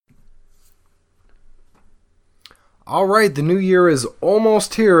All right, the new year is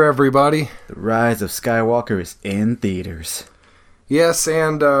almost here, everybody. The Rise of Skywalker is in theaters. Yes,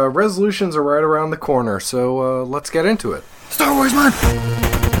 and resolutions are right around the corner, so let's get into it. Star Wars month!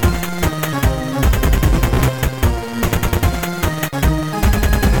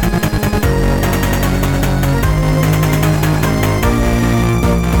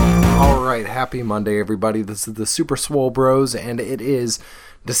 All right, happy Monday, everybody. This is the Super Swole Bros, and it is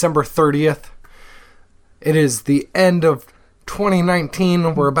December 30th. It is the end of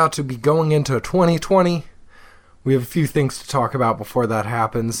 2019. We're about to be going into 2020. We have a few things to talk about before that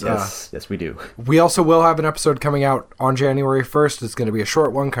happens. Yes, we do. We also will have an episode coming out on January 1st. It's going to be a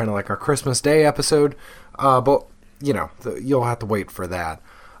short one, kind of like our Christmas Day episode. But, you know, you'll have to wait for that.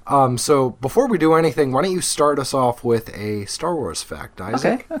 So before we do anything, why don't you start us off with a Star Wars fact,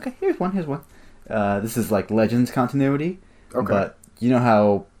 Isaac? Okay. Here's one. This is like Legends continuity. Okay. But you know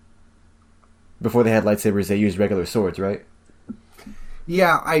how before they had lightsabers, they used regular swords, right?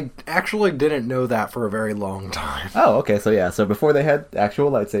 Yeah, I actually didn't know that for a very long time. Oh, okay. So before they had actual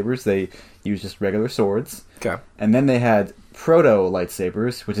lightsabers, they used just regular swords. Okay. And then they had proto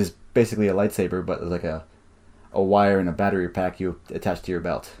lightsabers, which is basically a lightsaber, but like a wire and a battery pack you attach to your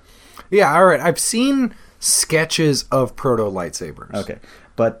belt. Yeah, all right. I've seen sketches of proto lightsabers. Okay.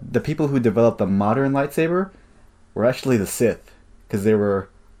 But the people who developed the modern lightsaber were actually the Sith, because they were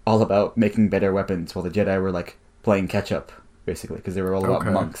all about making better weapons, while the Jedi were like playing catch up, basically, because they were all about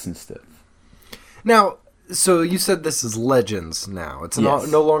monks and stuff. Now, so you said this is Legends now. It's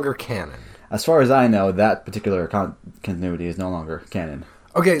Yes. no longer canon. As far as I know, that particular continuity is no longer canon.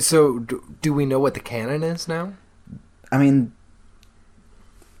 Okay, so do we know what the canon is now? I mean,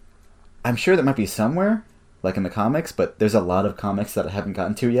 I'm sure that might be somewhere, like in the comics, but there's a lot of comics that I haven't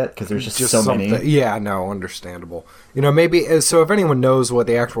gotten to yet, because there's just so many. Yeah, no, understandable. You know, maybe, so if anyone knows what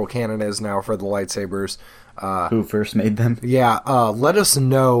the actual canon is now for the lightsabers... who first made them? Yeah, let us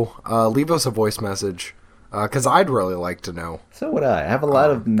know. Leave us a voice message, because I'd really like to know. So would I. I have a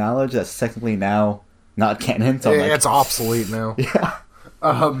lot of knowledge that's technically now not canon. So It's obsolete now. Yeah.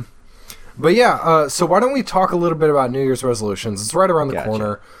 But yeah, so why don't we talk a little bit about New Year's resolutions? It's right around the Gotcha.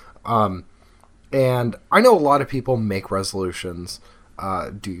 corner. And I know a lot of people make resolutions.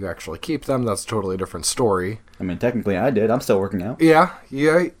 Do you actually keep them? That's a totally different story. I mean, technically I did. I'm still working out. Yeah,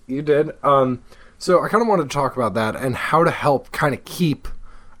 you did. So I kind of wanted to talk about that and how to help kind of keep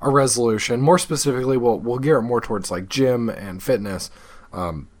a resolution. More specifically, we'll gear it more towards like gym and fitness.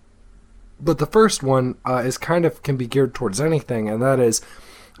 But the first one is can be geared towards anything, and that is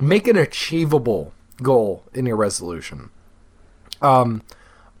make an achievable goal in your resolution.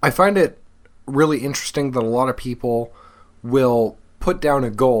 I find it really interesting that a lot of people will put down a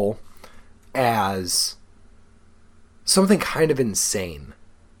goal as something kind of insane.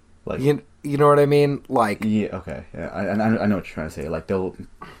 Like, You know what I mean? Like, yeah, okay. Yeah, I know what you're trying to say. Like, they'll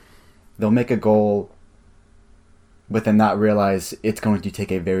make a goal, but then not realize it's going to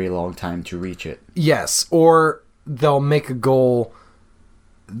take a very long time to reach it. yes, or they'll make a goal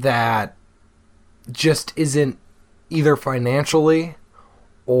that just isn't either financially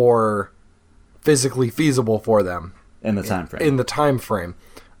or physically feasible for them In the time frame. in the time frame.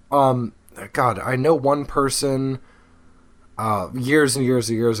 God, I know one person years and years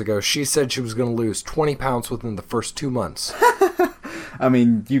ago, she said she was going to lose 20 pounds within the first 2 months. I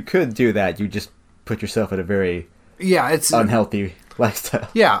mean, you could do that. You just put yourself in a very Yeah, it's unhealthy lifestyle.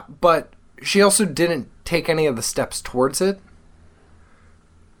 yeah, but she also didn't take any of the steps towards it.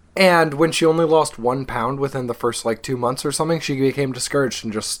 And when she only lost 1 pound within the first 2 months or something, she became discouraged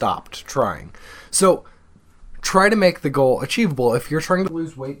and just stopped trying. So try to make the goal achievable. If you're trying to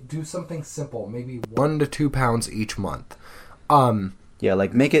lose weight, do something simple, maybe 1 to 2 pounds each month. Yeah,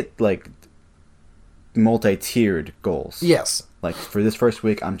 like, make it, like, multi-tiered goals. Yes. Like, for this first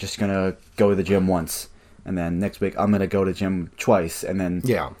week, I'm just going to go to the gym once. And then next week, I'm going to go to the gym twice. And then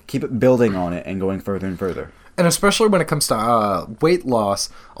keep it building on it and going further and further. And especially when it comes to weight loss,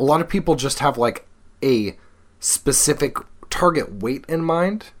 a lot of people just have a specific target weight in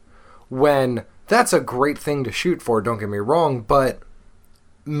mind, when that's a great thing to shoot for, don't get me wrong, but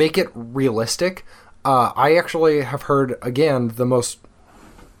make it realistic. I actually have heard, again, the most...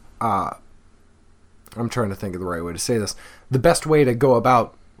 I'm trying to think of the right way to say this. The best way to go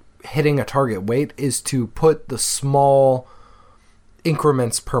about hitting a target weight is to put the small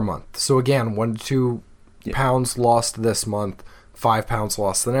increments per month. So again, 1 to 2 pounds lost this month, 5 pounds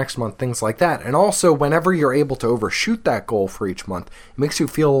lost the next month, things like that. And also, whenever you're able to overshoot that goal for each month, it makes you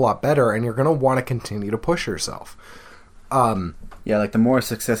feel a lot better, and you're going to want to continue to push yourself. Yeah, like, the more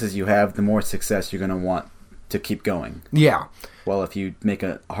successes you have, the more success you're going to want to keep going. Yeah. Well, if you make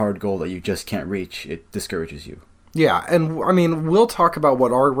a hard goal that you just can't reach, it discourages you. Yeah, and I mean, we'll talk about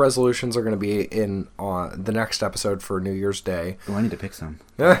what our resolutions are going to be in the next episode for New Year's Day. Oh, I need to pick some.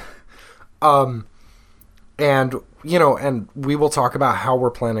 And, and we will talk about how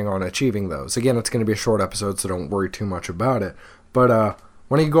we're planning on achieving those. Again, it's going to be a short episode, so don't worry too much about it. But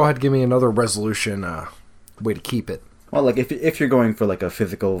why don't you go ahead and give me another resolution way to keep it? Well, like if you're going for like a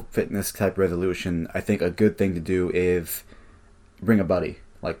physical fitness type resolution, I think a good thing to do is bring a buddy.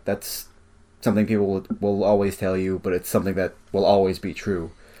 Like that's something people will always tell you, but it's something that will always be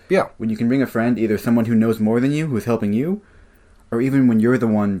true. Yeah. When you can bring a friend, either someone who knows more than you, who's helping you, or even when you're the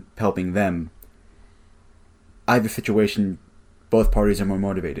one helping them, either situation, both parties are more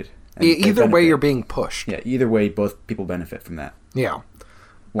motivated. Either way, you're being pushed. Yeah, either way, both people benefit from that. Yeah.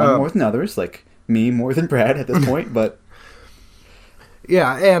 One more than others, like me more than Brad at this point, but...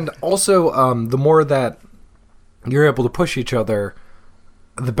 Yeah, and also, the more that you're able to push each other,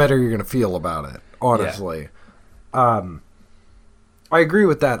 the better you're going to feel about it, honestly. Yeah. I agree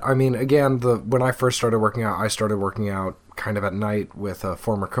with that. I mean, again, when I first started working out, I started working out kind of at night with a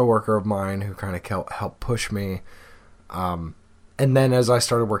former coworker of mine who kind of helped push me. And then as I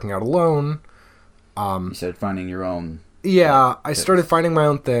started working out alone... you started finding your own... Yeah, I started finding my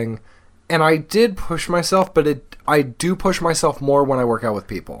own thing. And I did push myself, but I do push myself more when I work out with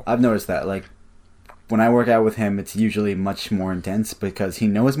people. I've noticed that. Like, when I work out with him, it's usually much more intense because he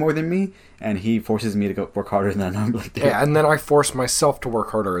knows more than me, and he forces me to go work harder than I'm like. Yeah, and then I force myself to work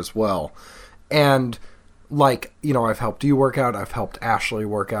harder as well. And like, I've helped you work out. I've helped Ashley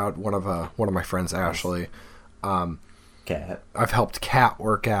work out. One of my friends, Ashley. Kat. I've helped Kat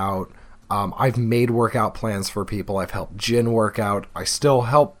work out. I've made workout plans for people. I've helped Jin work out. I still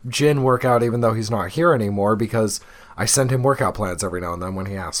help Jin work out even though he's not here anymore because I send him workout plans every now and then when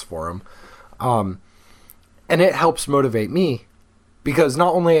he asks for them. And it helps motivate me because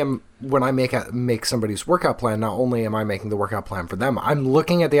not only when I make somebody's workout plan, not only am I making the workout plan for them, I'm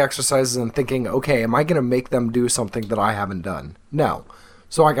looking at the exercises and thinking, okay, am I going to make them do something that I haven't done? No.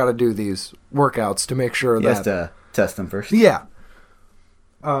 So I got to do these workouts to make sure that... He has to test them first. Yeah.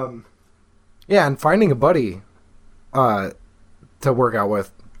 Yeah, and finding a buddy to work out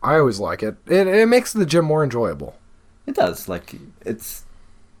with, I always like it. It makes the gym more enjoyable. It does. Like, it's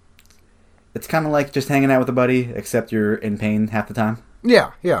kind of like just hanging out with a buddy, except you're in pain half the time.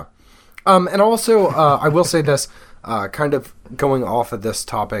 Yeah, yeah. And also, I will say this, kind of going off of this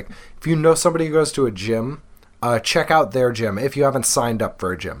topic, if you know somebody who goes to a gym, check out their gym. If you haven't signed up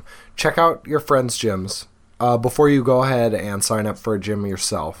for a gym, check out your friends' gyms before you go ahead and sign up for a gym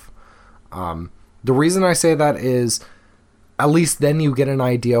yourself. The reason I say that is at least then you get an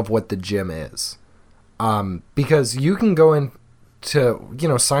idea of what the gym is. Because you can go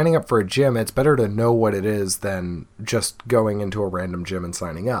into, signing up for a gym, it's better to know what it is than just going into a random gym and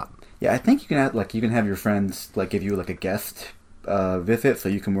signing up. Yeah, I think you can have your friends give you a guest visit so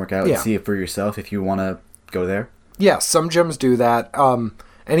you can work out and see it for yourself if you want to go there. Yeah, some gyms do that. And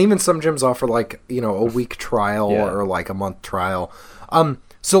even some gyms offer a week trial or a month trial.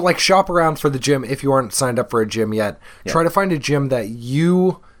 So, shop around for the gym if you aren't signed up for a gym yet. Yeah. Try to find a gym that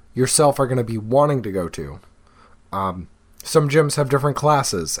you yourself are going to be wanting to go to. Some gyms have different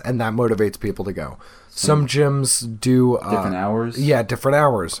classes, and that motivates people to go. Some gyms do... different hours? Yeah, different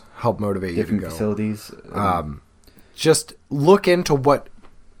hours help motivate you to go. Different facilities? Just look into what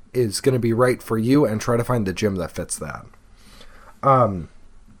is going to be right for you and try to find the gym that fits that.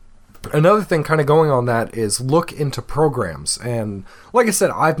 Another thing kind of going on that is look into programs. And like I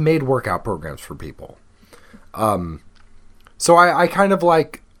said, I've made workout programs for people. So I kind of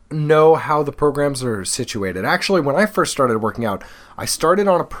know how the programs are situated. Actually, when I first started working out, I started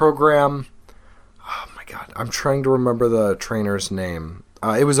on a program. Oh my God, I'm trying to remember the trainer's name.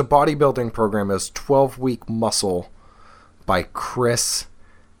 It was a bodybuilding program. It was 12-Week Muscle by Chris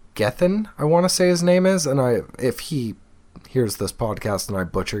Gethin, I want to say his name is. And if he hears this podcast and I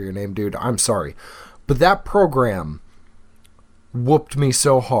butcher your name, dude, I'm sorry. But that program whooped me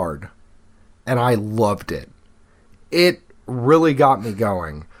so hard, and I loved it. It really got me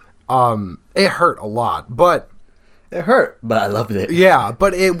going. It hurt a lot, but... It hurt, but I loved it. Yeah,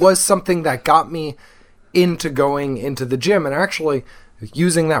 but it was something that got me into going into the gym, and actually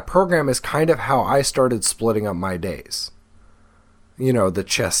using that program is kind of how I started splitting up my days. The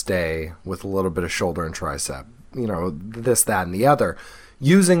chest day with a little bit of shoulder and tricep. This, that, and the other.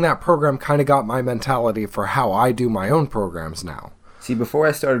 Using that program kind of got my mentality for how I do my own programs now. See, before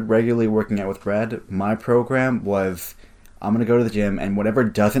I started regularly working out with Brad, my program was, I'm going to go to the gym, and whatever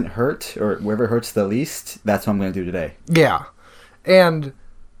doesn't hurt, or whatever hurts the least, that's what I'm going to do today. Yeah. And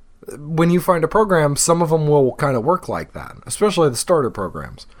when you find a program, some of them will kind of work like that, especially the starter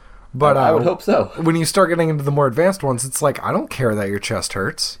programs. But I would hope so. When you start getting into the more advanced ones, it's like, I don't care that your chest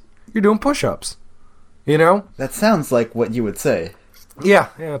hurts. You're doing push-ups. You know? That sounds like what you would say. Yeah,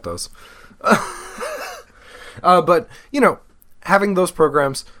 it does. But, having those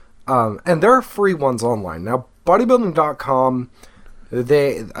programs, and there are free ones online. Now, bodybuilding.com,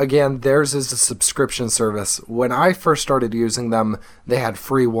 theirs is a subscription service. When I first started using them, they had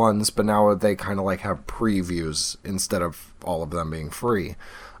free ones, but now they kind of like have previews instead of all of them being free.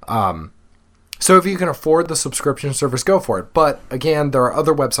 So if you can afford the subscription service, go for it. But again, there are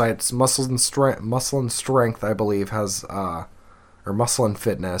other websites. Muscle and Strength, I believe, has, or Muscle and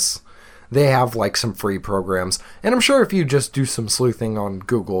Fitness. They have like some free programs. And I'm sure if you just do some sleuthing on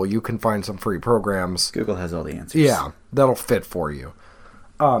Google, you can find some free programs. Google has all the answers. Yeah, that'll fit for you.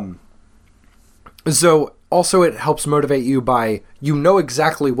 So also it helps motivate you by,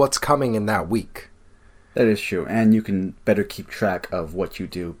 exactly what's coming in that week. That is true. And you can better keep track of what you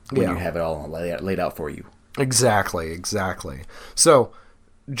do when you have it all laid out for you. Exactly. So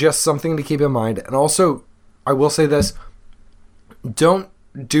just something to keep in mind. And also, I will say this, don't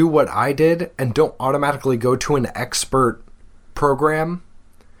do what I did and don't automatically go to an expert program,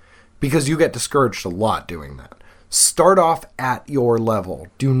 because you get discouraged a lot doing that. Start off at your level.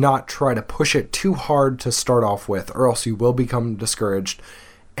 Do not try to push it too hard to start off with, or else you will become discouraged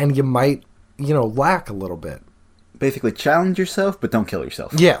and you might, lack a little bit. Basically, challenge yourself, but don't kill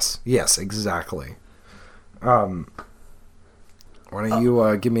yourself. Yes, exactly. Why don't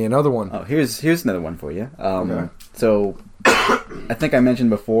you give me another one? Oh, here's another one for you. Okay. So, I think I mentioned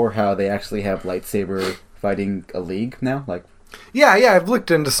before how they actually have lightsaber fighting a league now. Yeah, I've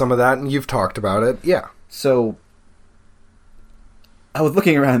looked into some of that, and you've talked about it. Yeah. So, I was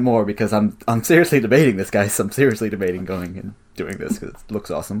looking around more because I'm seriously debating this, guys. I'm seriously debating going and doing this because it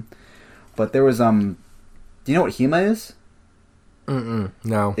looks awesome. But there was do you know what HEMA is?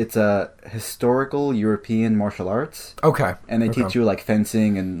 No. It's a historical European martial arts. Okay. And they teach you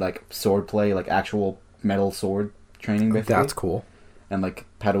fencing and sword play, actual metal sword training, basically. That's cool. And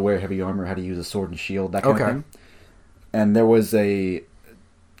how to wear heavy armor, how to use a sword and shield, that kind of thing. And there was a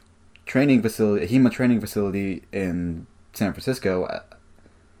training facility, a HEMA training facility in San Francisco.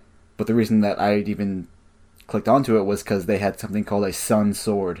 But the reason that I even clicked onto it was because they had something called a Sun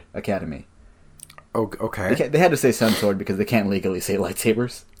Sword Academy. Okay. They had to say Sun Sword because they can't legally say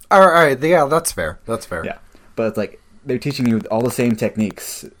lightsabers. All right. Yeah, that's fair. Yeah. But it's they're teaching you all the same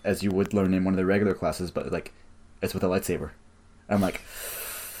techniques as you would learn in one of the regular classes, but it's with a lightsaber. I'm like,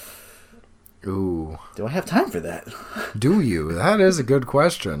 ooh. Do I have time for that? Do you? That is a good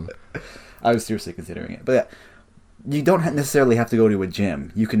question. I was seriously considering it. But yeah, you don't necessarily have to go to a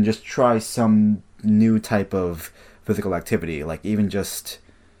gym. You can just try some new type of physical activity, even just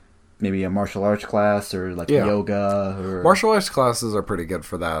maybe a martial arts class or yoga. Or martial arts classes are pretty good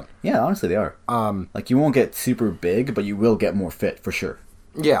for that. Yeah, honestly, they are. You won't get super big, but you will get more fit for sure.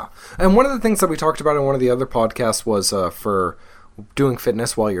 Yeah, and one of the things that we talked about in one of the other podcasts was for doing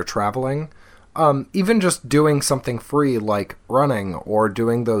fitness while you're traveling. Even just doing something free like running or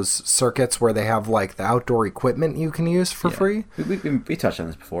doing those circuits where they have the outdoor equipment you can use for free. We touched on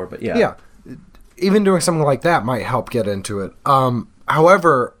this before, but yeah. Yeah. Even doing something like that might help get into it.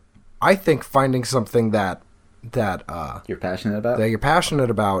 However, I think finding something that you're passionate about? That you're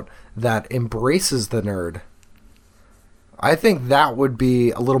passionate about, that embraces the nerd, I think that would be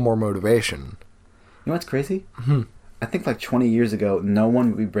a little more motivation. You know what's crazy? Mm-hmm. I think 20 years ago, no one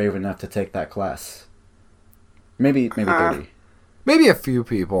would be brave enough to take that class. Maybe 30. Maybe a few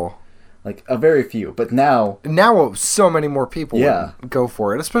people. A very few. But now so many more people would go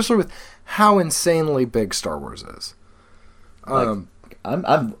for it, especially with how insanely big Star Wars is. I'm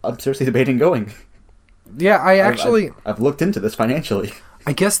seriously debating going. Yeah, I've looked into this financially.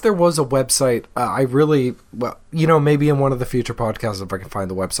 I guess there was a website. Maybe in one of the future podcasts, if I can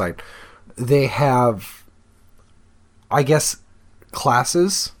find the website, they have, I guess,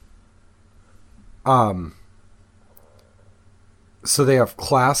 classes. So they have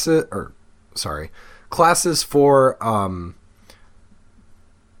classes for an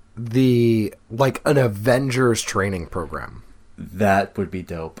Avengers training program. That would be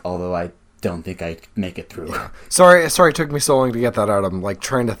dope. Although I don't think I make it through. Yeah. Sorry, it took me so long to get that out. I'm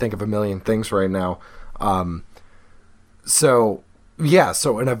trying to think of a million things right now. So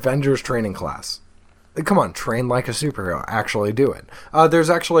an Avengers training class. Come on, train like a superhero. Actually do it.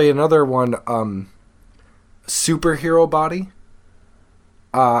 There's actually another one, Superhero Body.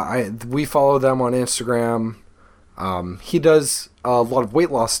 We follow them on Instagram. He does a lot of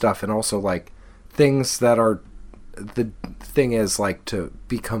weight loss stuff and also things that are, the thing is to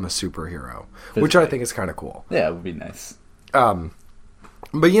become a superhero, which I think is kind of cool. Yeah, it would be nice.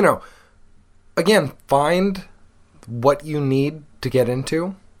 But, again, find what you need to get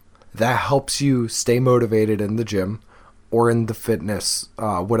into that helps you stay motivated in the gym or in the fitness,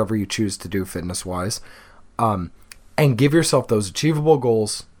 whatever you choose to do fitness-wise, and give yourself those achievable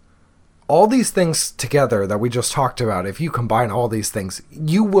goals. All these things together that we just talked about, if you combine all these things,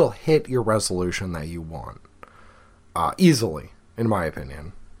 you will hit your resolution that you want. Easily, in my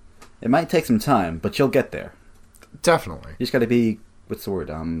opinion. It might take some time, but you'll get there. Definitely. You just got to be,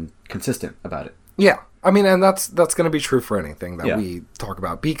 consistent about it. Yeah. I mean, and that's going to be true for anything that we talk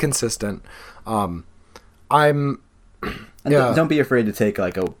about. Be consistent. Don't be afraid to take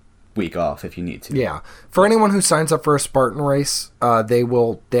like a week off if you need to. Yeah. For anyone who signs up for a Spartan race, they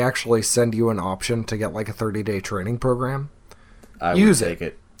actually send you an option to get like a 30-day training program. I would take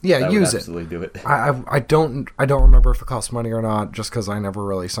it. Yeah, use it. Absolutely do it. I don't remember if it costs money or not, just because I never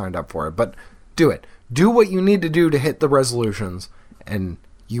really signed up for it. But do it. Do what you need to do to hit the resolutions, and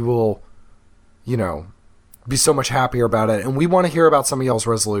you will, be so much happier about it. And we want to hear about some of y'all's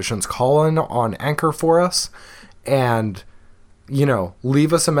resolutions. Call in on Anchor for us, and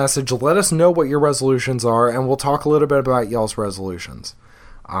leave us a message. Let us know what your resolutions are, and we'll talk a little bit about y'all's resolutions.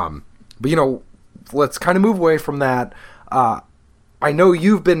 But let's kind of move away from that. I know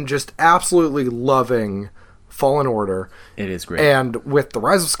you've been just absolutely loving Fallen Order. It is great. And with The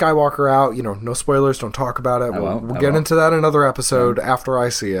Rise of Skywalker out, no spoilers, don't talk about it. We'll get into that in another episode after I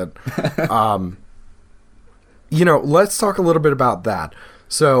see it. Let's talk a little bit about that.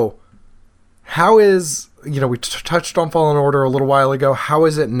 So, how is, we touched on Fallen Order a little while ago. How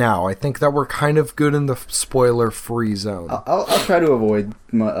is it now? I think that we're kind of good in the spoiler-free zone. I'll try to avoid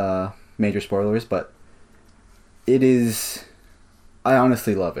major spoilers, but it is... I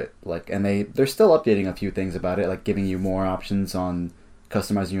honestly love it. And they're still updating a few things about it, like giving you more options on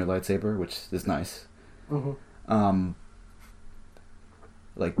customizing your lightsaber, which is nice. Mm-hmm.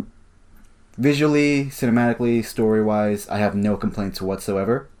 Visually, cinematically, story-wise, I have no complaints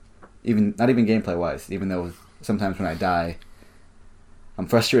whatsoever. Not even gameplay-wise, even though sometimes when I die, I'm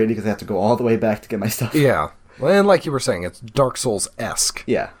frustrated because I have to go all the way back to get my stuff. Yeah. Well, and like you were saying, it's Dark Souls-esque.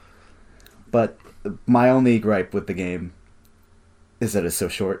 Yeah. But my only gripe with the game is that it's so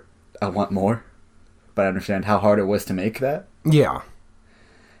short. I want more. But I understand how hard it was to make that. Yeah.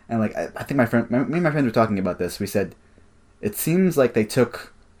 And I think me and my friends were talking about this. We said, it seems like they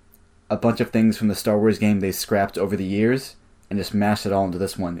took a bunch of things from the Star Wars game they scrapped over the years and just mashed it all into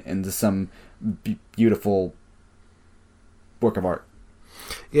this one, into some beautiful work of art.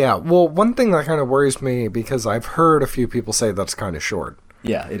 Yeah, well, one thing that kind of worries me, because I've heard a few people say that's kind of short.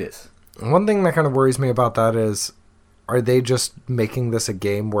 Yeah, it is. One thing that kind of worries me about that is, are they just making this a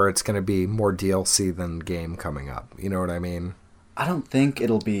game where it's going to be more DLC than game coming up? You know what I mean? I don't think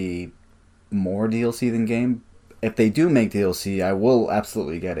it'll be more DLC than game. If they do make DLC, I will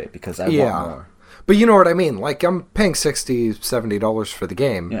absolutely get it, because I want more. But you know what I mean? I'm paying $60, $70 for the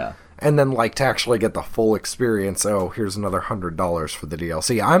game. Yeah. And then, to actually get the full experience, here's another $100 for the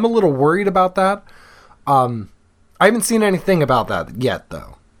DLC. I'm a little worried about that. I haven't seen anything about that yet,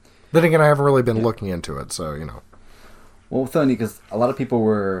 though. Then again, I haven't really been looking into it, so, Well, it's funny, because a lot of people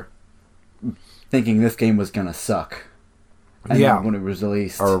were thinking this game was going to suck. And then when it was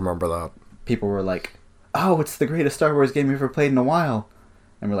released, I remember that. People were like, oh, it's the greatest Star Wars game you've ever played in a while.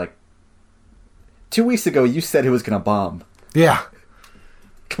 And we're like, 2 weeks ago, you said it was going to bomb. Yeah.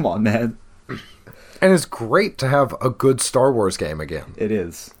 Come on, man. And it's great to have a good Star Wars game again. It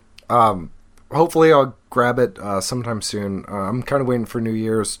is. Hopefully I'll grab it sometime soon. I'm kind of waiting for New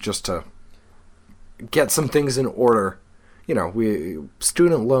Year's just to get some things in order.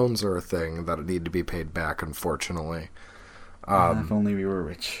 Student loans are a thing that need to be paid back, unfortunately. If only we were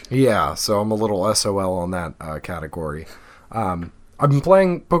rich. Yeah, so I'm a little SOL on that category. I've been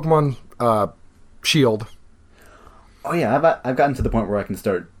playing Pokemon Shield. Oh yeah, I've gotten to the point where I can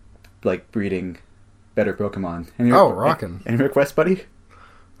start breeding better Pokemon. Rockin'. Any requests, buddy?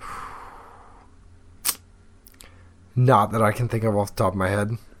 Not that I can think of off the top of my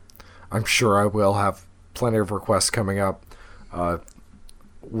head. I'm sure I will have plenty of requests coming up.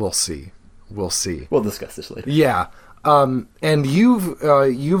 We'll see. We'll discuss this later. Yeah. And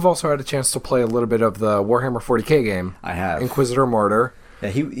you've also had a chance to play a little bit of the Warhammer 40k game. I have. Inquisitor Martyr. Yeah,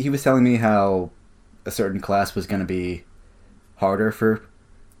 he was telling me how a certain class was going to be harder for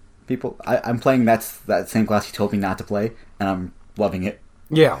people. I'm playing that same class he told me not to play, and I'm loving it.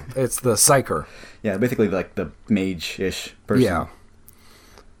 Yeah, it's the Psyker. Yeah, basically the mage-ish person. Yeah.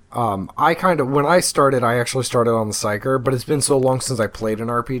 When I started, I actually started on the Psyker, but it's been so long since I played an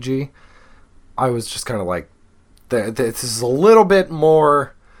RPG, I was just kind of like, this is a little bit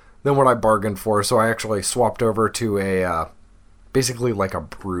more than what I bargained for, so I actually swapped over to a basically like a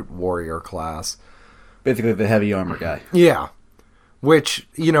brute warrior class. Basically the heavy armor guy. Yeah. Which,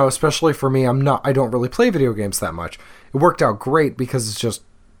 you know, especially for me, I don't really play video games that much. It worked out great because it's just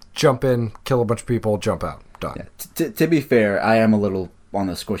jump in, kill a bunch of people, jump out, done. Yeah. To be fair, I am a little on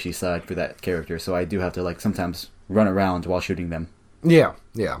the squishy side for that character, so I do have to, like, sometimes run around while shooting them. Yeah,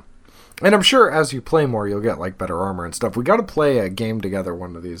 yeah. And I'm sure as you play more, you'll get, like, better armor and stuff. We got to play a game together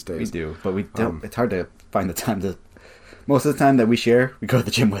one of these days. We do, but we don't. It's hard to find the time to... Most of the time that we share, we go to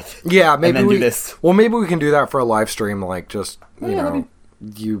the gym with. Yeah, maybe and then do this. Well, maybe we can do that for a live stream, like, just, you know,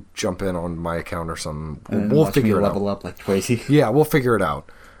 you jump in on my account or something. We'll figure it out. Level up like crazy. Yeah, we'll figure it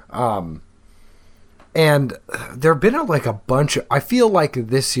out. And there have been like a bunch of, I feel like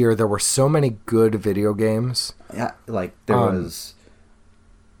this year there were so many good video games. Yeah, like there was,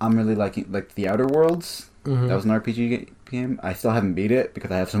 I'm really liking like The Outer Worlds. Mm-hmm. That was an RPG game. I still haven't beat it because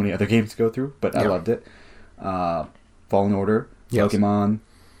I have so many other games to go through, but I loved it. Fallen Order, Pokemon.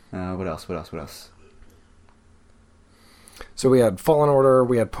 What else? So we had Fallen Order,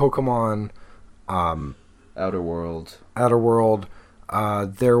 we had Pokemon, Outer World.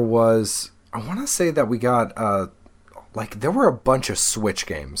 There was, I want to say that we got, like, there were a bunch of Switch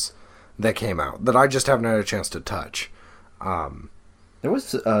games that came out that I just haven't had a chance to touch. There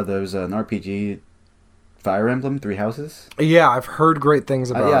was an RPG, Fire Emblem, Three Houses. Yeah, I've heard great things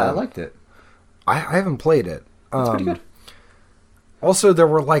about it. Yeah, I liked it. I haven't played it. It's pretty good. Also, there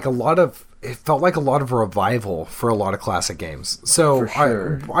were like it felt like a lot of revival for a lot of classic games. So For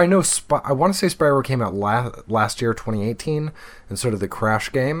sure. I know I want to say Spyro came out last year, 2018, and sort of the Crash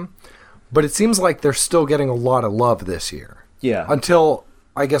game. But it seems like they're still getting a lot of love this year. Yeah. Until,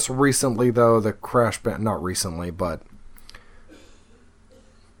 I guess recently, though, the Crash band, not recently, but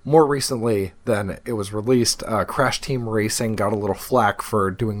more recently than it was released, Crash Team Racing got a little flack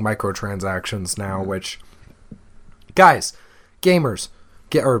for doing microtransactions now, which, guys, gamers,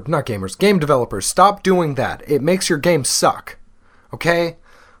 not gamers, game developers, stop doing that. It makes your game suck. Okay?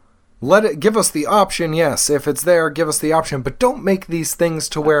 Give us the option, yes. If it's there, give us the option. But don't make these things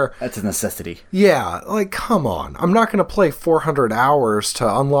to where... That's a necessity. Yeah, like, come on. I'm not going to play 400 hours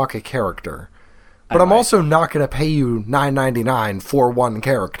to unlock a character. But I'm also not going to pay you $9.99 for one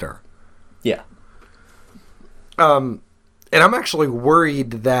character. Yeah. And I'm actually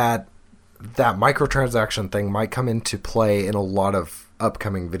worried that microtransaction thing might come into play in a lot of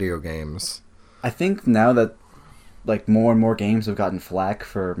upcoming video games. I think now that like more and more games have gotten flack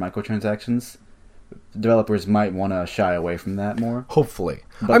for microtransactions, developers might want to shy away from that more. Hopefully.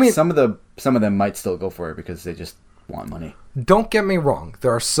 But I mean, some of them might still go for it because they just want money. Don't get me wrong.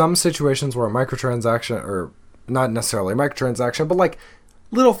 There are some situations where a microtransaction, or not necessarily a microtransaction, but like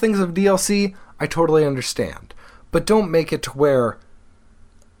little things of DLC, I totally understand. But don't make it to where,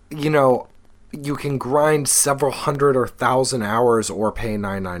 you know, you can grind several hundred or thousand hours or pay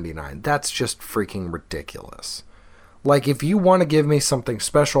 $9.99. That's just freaking ridiculous. Like, if you want to give me something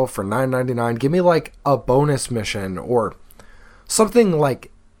special for $9.99, give me like a bonus mission or something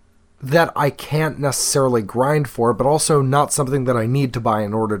like that I can't necessarily grind for, but also not something that I need to buy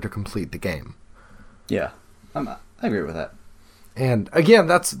in order to complete the game. Yeah, I agree with that. And again,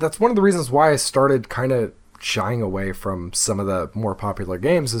 that's one of the reasons why I started kind of shying away from some of the more popular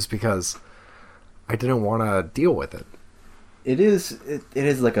games, is because I didn't want to deal with it. It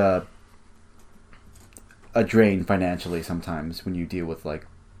is like a drain financially sometimes when you deal with like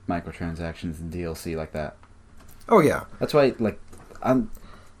microtransactions and DLC like that. Oh yeah. That's why like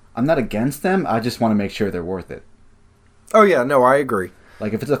I'm not against them. I just want to make sure they're worth it. Oh yeah, no, I agree.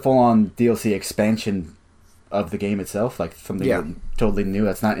 Like if it's a full-on DLC expansion of the game itself, like something totally new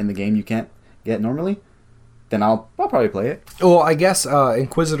that's not in the game you can't get normally, then I'll probably play it. Well, I guess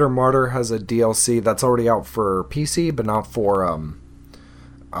Inquisitor Martyr has a DLC that's already out for PC, but not for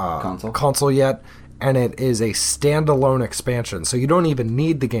console yet, and it is a standalone expansion, so you don't even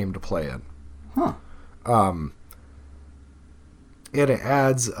need the game to play it. Huh. It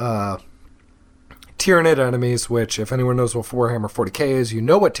adds Tyranid enemies, which, if anyone knows what Warhammer 40k is, you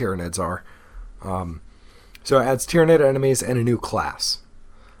know what Tyranids are. So it adds Tyranid enemies and a new class.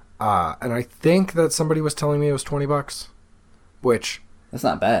 And I think that somebody was telling me it was $20, which... That's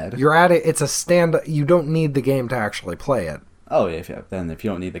not bad. You're at it, it's a stand... You don't need the game to actually play it. Oh, yeah, then if you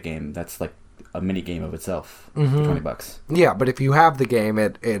don't need the game, that's like a mini game of itself for $20. Yeah, but if you have the game,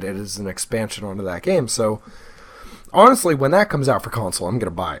 it is an expansion onto that game, so... Honestly, when that comes out for console, I'm going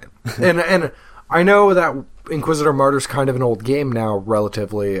to buy it. and I know that Inquisitor Martyr's kind of an old game now,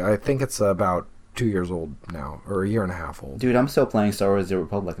 relatively. I think it's about 2 years old now, or a year and a half old. Dude, I'm still playing Star Wars The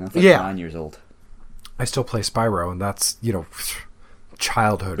Republic, and that's like 9 years old. I still play Spyro, and that's,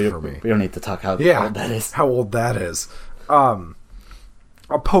 childhood for me. We don't need to talk how old that is. How old that is.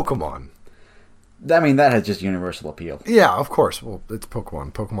 A Pokemon. I mean, that has just universal appeal. Yeah, of course. Well, it's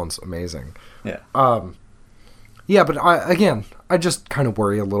Pokemon. Pokemon's amazing. Yeah. Yeah, but I just kind of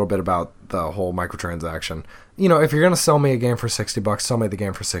worry a little bit about the whole microtransaction. You know, if you're going to sell me a game for $60, sell me the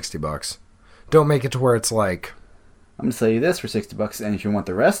game for $60. Don't make it to where it's like... I'm going to sell you this for $60, and if you want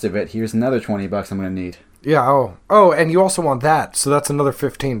the rest of it, here's another $20 I'm going to need. Yeah, oh, and you also want that, so that's another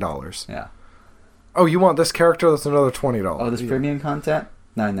 $15. Yeah. Oh, you want this character? That's another $20. Oh, this premium content?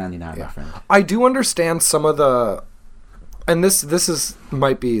 $9.99, my friend. I do understand some of the... And this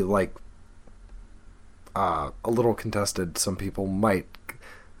might be, like... a little contested. Some people might.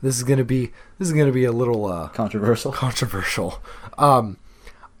 This is gonna be a little controversial.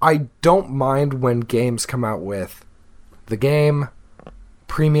 I don't mind when games come out with the game,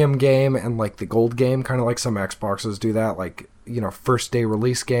 premium game, and like the gold game, kind of like some Xboxes do that, like, you know, first day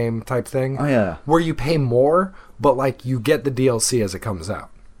release game type thing. Oh yeah. Where you pay more, but like you get the DLC as it comes out.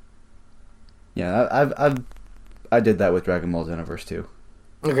 Yeah, I did that with Dragon Ball Xenoverse too.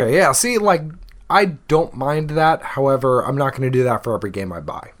 Okay, yeah. See, like, I don't mind that. However, I'm not going to do that for every game I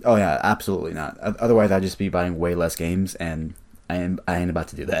buy. Oh yeah, absolutely not. Otherwise, I'd just be buying way less games, and I ain't about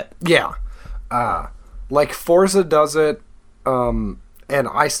to do that. Yeah, like Forza does it, and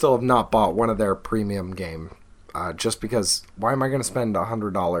I still have not bought one of their premium game, just because. Why am I going to spend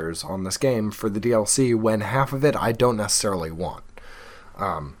 $100 on this game for the DLC when half of it I don't necessarily want?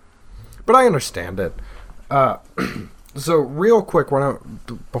 But I understand it. So real quick,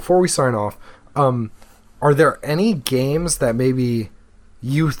 before we sign off. Are there any games that maybe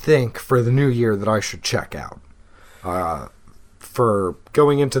you think for the new year that I should check out? For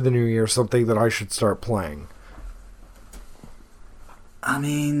going into the new year, something that I should start playing? I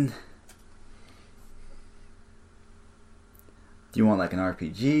mean, do you want like an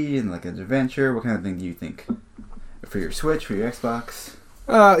RPG and like an adventure? What kind of thing do you think? For your Switch, for your Xbox?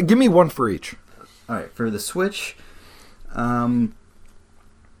 Give me one for each. Alright, for the Switch, I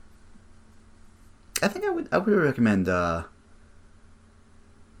think I would recommend Fire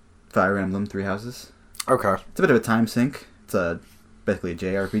Emblem Three Houses. Okay. It's a bit of a time sink. It's basically a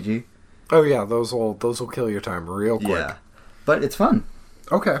JRPG. Oh yeah, those will kill your time real quick. Yeah, but it's fun.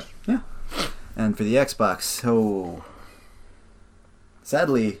 Okay. Yeah. And for the Xbox, so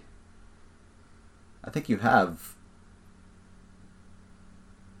sadly, I think you have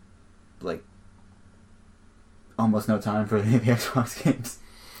like almost no time for any of the Xbox games.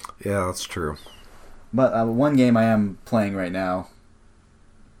 Yeah, that's true. But one game I am playing right now,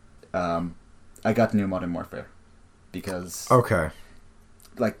 I got the new Modern Warfare. Because okay,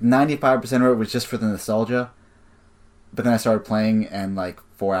 like 95% of it was just for the nostalgia. But then I started playing and like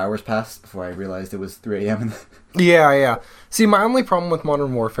 4 hours passed before I realized it was 3 a.m. Yeah. See, my only problem with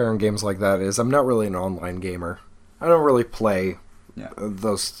Modern Warfare and games like that is I'm not really an online gamer. I don't really play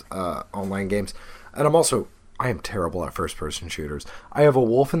those online games. And I am terrible at first-person shooters. I have a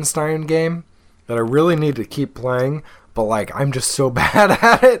Wolfenstein game that I really need to keep playing, but like I'm just so bad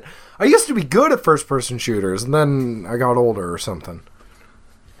at it. I used to be good at first-person shooters, and then I got older or something.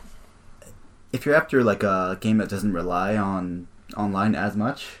 If you're after like a game that doesn't rely on online as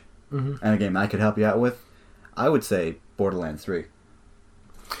much, and a game I could help you out with, I would say Borderlands 3.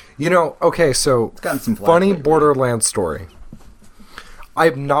 You know, okay, so it's gotten some funny Borderlands story. I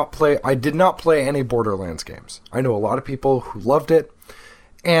did not play any Borderlands games. I know a lot of people who loved it.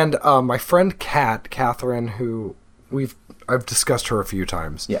 And my friend Catherine, who I've discussed her a few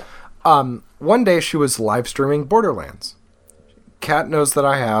times. Yeah. One day she was live streaming Borderlands. Kat knows that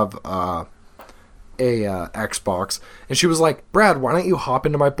I have a Xbox, and she was like, "Brad, why don't you hop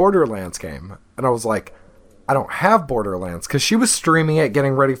into my Borderlands game?" And I was like, "I don't have Borderlands," because she was streaming it,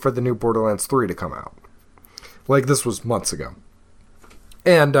 getting ready for the new Borderlands 3 to come out. Like, this was months ago.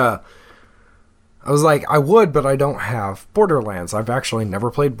 And I was like, I would, but I don't have Borderlands. I've actually never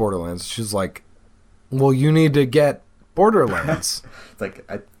played Borderlands. She's like, well, you need to get Borderlands. It's like,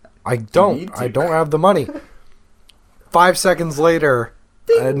 I don't have the money. 5 seconds later,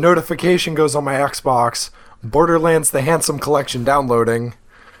 a notification goes on my Xbox, Borderlands The Handsome Collection downloading.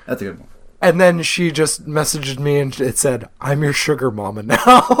 That's a good one. And then she just messaged me and it said, I'm your sugar mama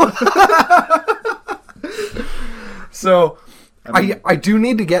now. So I do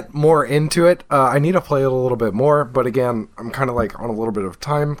need to get more into it. I need to play it a little bit more, but again, I'm kind of like on a little bit of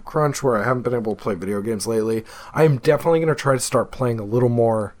time crunch where I haven't been able to play video games lately. I'm definitely going to try to start playing a little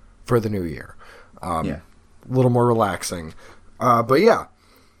more for the new year. A little more relaxing. But yeah.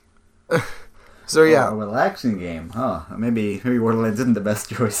 So yeah. A relaxing game, huh? Maybe Borderlands isn't the best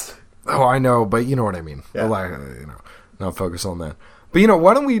choice. Oh, I know, but you know what I mean. Yeah. Not focus on that. But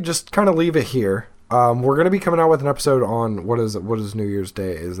why don't we just kind of leave it here? We're going to be coming out with an episode on what is New Year's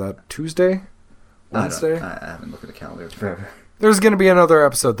Day? Is that Tuesday? Wednesday? I haven't looked at the calendar forever. There's going to be another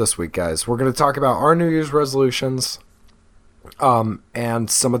episode this week, guys. We're going to talk about our New Year's resolutions and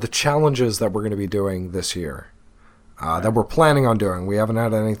some of the challenges that we're going to be doing this year that we're planning on doing. We haven't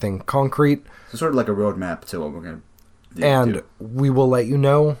had anything concrete. So sort of like a roadmap to what we're going to do. And we will let you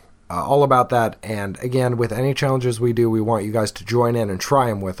know all about that. And again, with any challenges we do, we want you guys to join in and try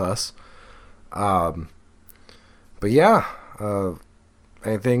them with us. But yeah,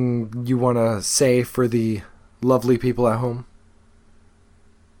 anything you want to say for the lovely people at home?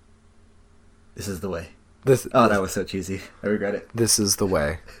 This is the way. That was so cheesy. I regret it. This is the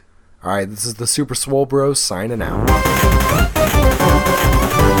way. All right, this is the Super Swole Bros signing out.